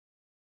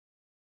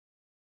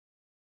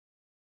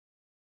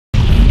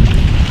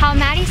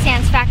Maddie's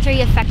Dance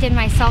Factory affected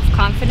my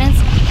self-confidence?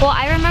 Well,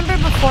 I remember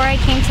before I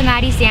came to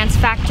Maddie's Dance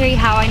Factory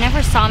how I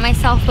never saw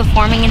myself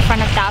performing in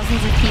front of thousands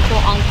of people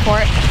on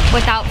court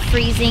without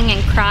freezing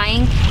and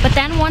crying. But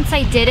then once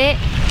I did it,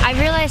 I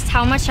realized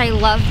how much I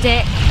loved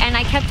it, and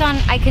I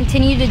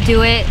continued to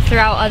do it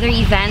throughout other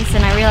events,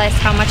 and I realized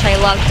how much I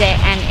loved it,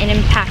 and it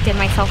impacted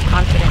my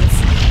self-confidence.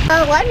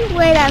 One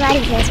way that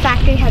Maddie's Dance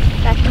Factory has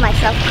affected my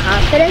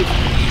self-confidence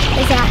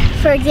is that,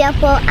 for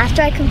example,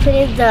 after I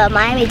completed the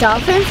Miami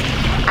Dolphins,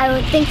 I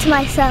would think to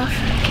myself,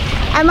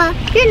 Emma,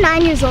 you're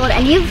 9 years old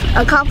and you've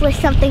accomplished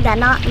something that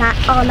not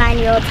all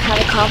 9-year-olds have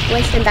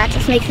accomplished, and that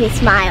just makes me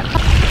smile.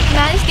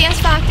 Maddie's Dance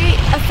Factory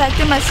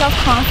affected my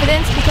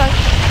self-confidence because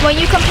when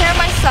you compare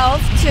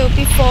myself to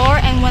before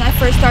and when I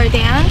first started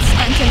dance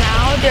and to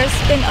now, there's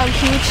been a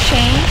huge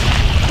change.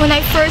 When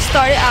I first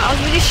started out, I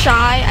was really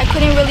shy. I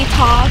couldn't really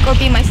talk or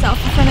be myself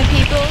in front of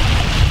people.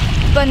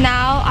 But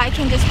now I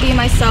can just be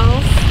myself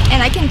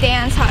and I can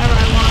dance however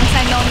I want.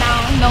 I know now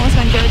no one's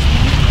gonna judge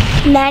me.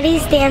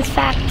 Maddie's Dance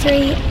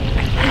Factory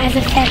has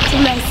affected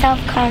my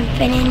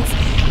self-confidence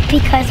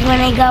because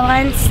when I go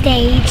on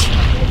stage,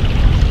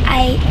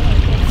 I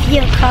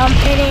feel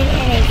confident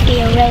and I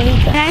feel really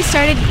good. When I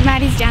started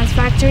Maddie's Dance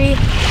Factory,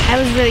 I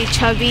was really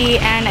chubby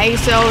and I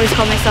used to always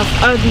call myself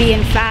ugly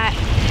and fat.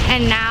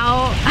 And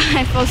now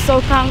I feel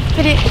so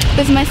confident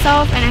with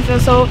myself and I feel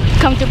so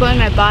comfortable in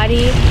my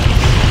body.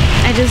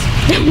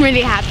 I'm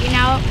really happy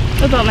now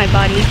about my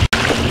body.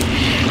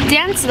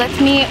 Dance lets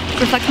me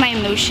reflect my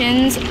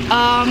emotions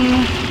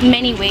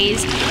many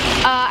ways.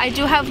 I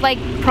do have like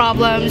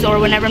problems or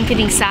whenever I'm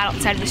feeling sad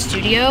outside of the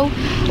studio,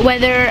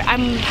 whether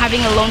I'm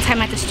having alone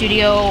time at the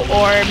studio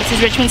or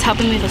Mrs. Richmond's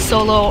helping me with a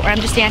solo or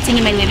I'm just dancing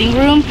in my living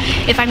room.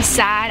 If I'm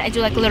sad, I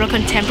do like a little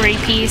contemporary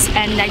piece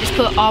and I just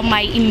put all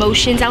my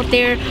emotions out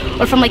there,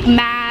 or from like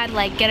mad,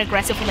 like get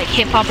aggressive with like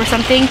hip hop or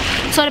something.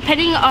 So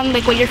depending on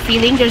like what you're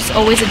feeling, there's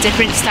always a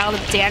different style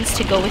of dance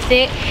to go with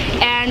it.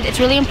 And it's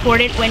really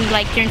important when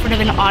like you're in front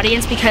of an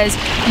audience because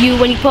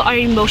when you put all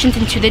your emotions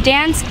into the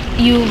dance,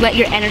 you let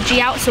your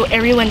energy out so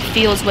everyone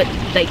feels what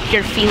like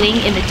you're feeling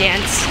in the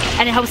dance,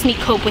 and it helps me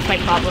cope with my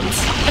problems.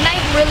 When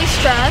I'm really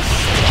stressed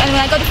and when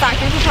I go to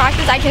factory for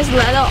practice, I can just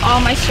let out all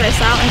my stress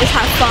out and just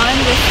have fun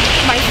with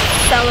my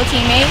fellow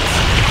teammates,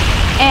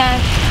 and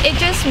it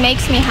just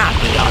makes me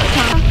happy all the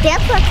time.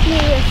 Dance lets me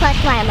reflect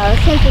my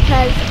emotions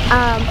because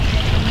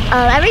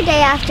every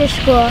day after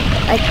school,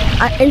 like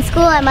in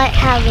school I might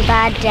have a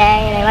bad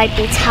day and I might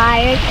be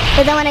tired,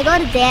 but then when I go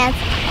to dance,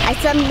 I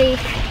suddenly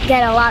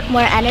get a lot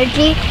more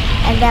energy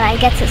and then I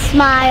get to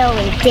smile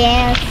and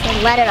dance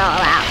and let it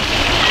all out.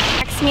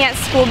 Me at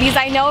school because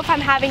I know if I'm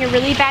having a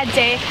really bad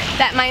day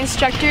that my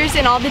instructors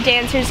and all the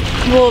dancers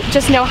will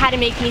just know how to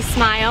make me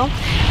smile.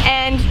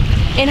 And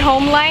in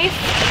home life,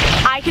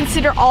 I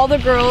consider all the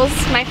girls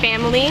my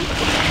family,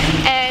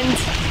 and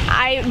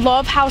I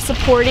love how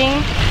supporting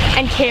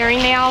and caring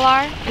they all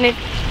are, and it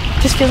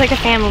just feels like a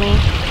family.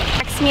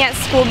 Me at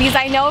school because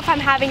I know if I'm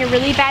having a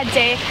really bad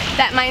day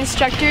that my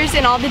instructors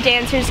and all the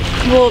dancers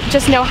will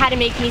just know how to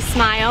make me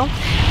smile.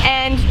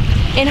 And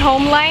in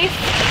home life,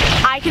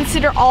 I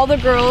consider all the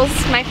girls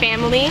my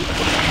family,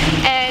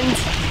 and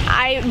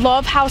I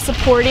love how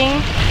supporting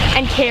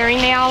and caring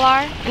they all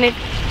are, and it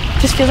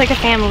just feels like a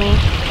family.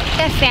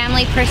 The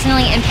family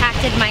personally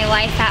impacted my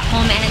life at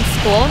home and in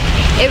school.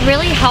 It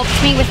really helped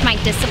me with my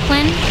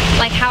discipline,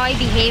 like how I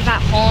behave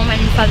at home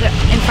and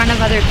in front of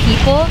other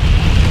people.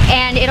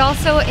 And it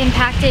also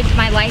impacted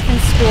my life in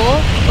school.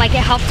 Like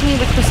it helped me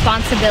with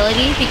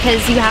responsibility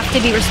because you have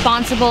to be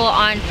responsible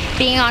on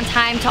being on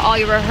time to all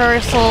your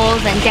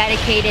rehearsals and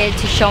dedicated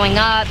to showing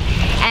up.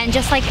 And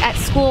just like at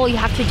school, you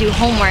have to do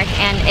homework,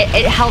 and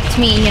it helped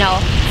me, you know,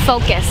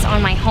 focus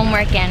on my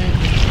homework and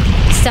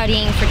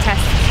studying for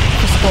tests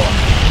for school.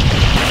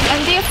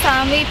 And the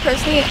family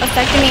personally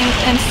affected me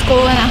in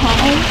school and at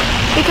home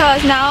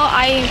because now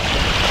I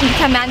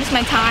can manage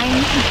my time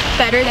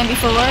better than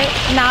before.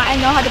 Now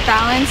I know how to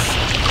balance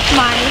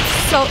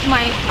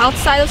my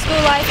outside of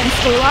school life and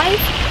school life,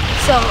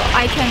 so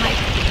I can like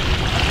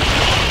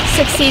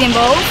succeed in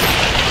both.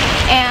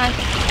 And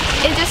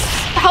it just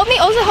helped me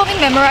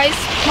memorize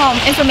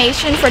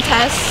information for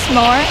tests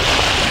more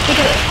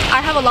because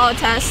I have a lot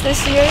of tests this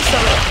year, so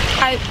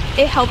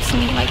it helps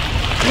me like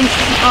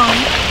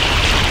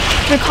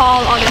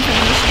recall all the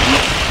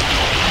information.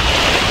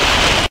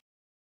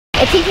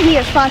 It teaches me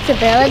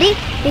responsibility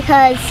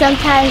because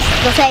sometimes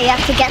they'll say you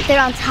have to get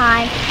there on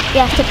time, you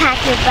have to pack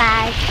your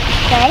bag,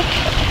 okay?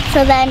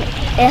 So then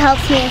it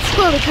helps me in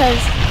school because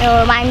it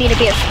will remind me to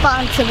be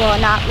responsible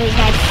and not lose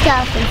my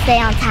stuff and stay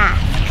on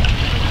task.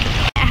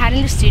 I had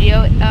in the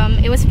studio,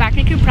 it was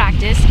factory crew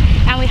practice,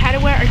 and we had to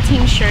wear our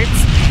team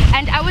shirts,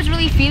 and I was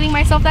really feeling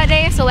myself that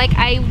day, so like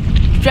I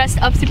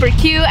dressed up super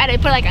cute and I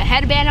put like a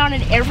headband on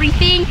and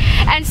everything.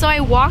 And so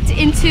I walked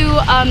into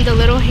the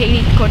little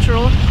Haiti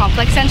Cultural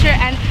Complex Center,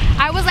 and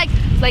I was like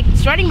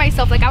strutting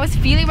myself, like I was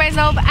feeling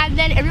myself, and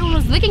then everyone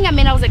was looking at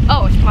me and I was like,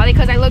 oh, it's probably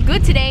because I look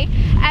good today.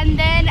 And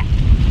then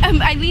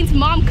Eileen's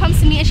mom comes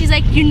to me and she's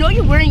like, you know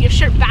you're wearing your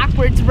shirt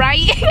backwards,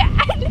 right?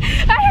 And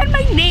I had my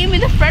my name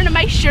in the front of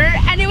my shirt,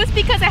 and it was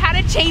because I had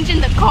a change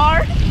in the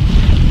car.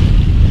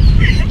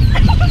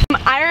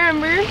 I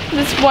remember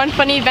this one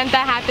funny event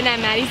that happened at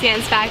Maddie's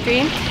Dance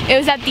Factory. It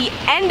was at the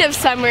end of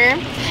summer,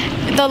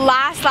 the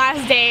last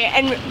day,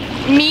 and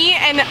me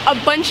and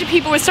a bunch of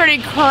people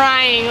started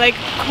crying, like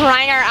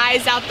crying our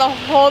eyes out the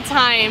whole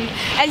time.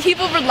 And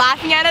people were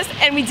laughing at us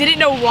and we didn't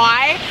know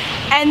why.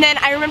 And then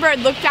I remember I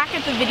looked back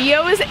at the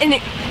videos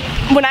and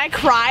when I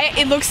cry,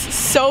 it looks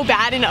so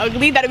bad and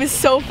ugly that it was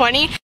so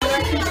funny.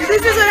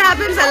 This is what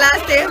happens the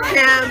last day of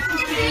camp.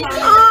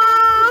 Oh.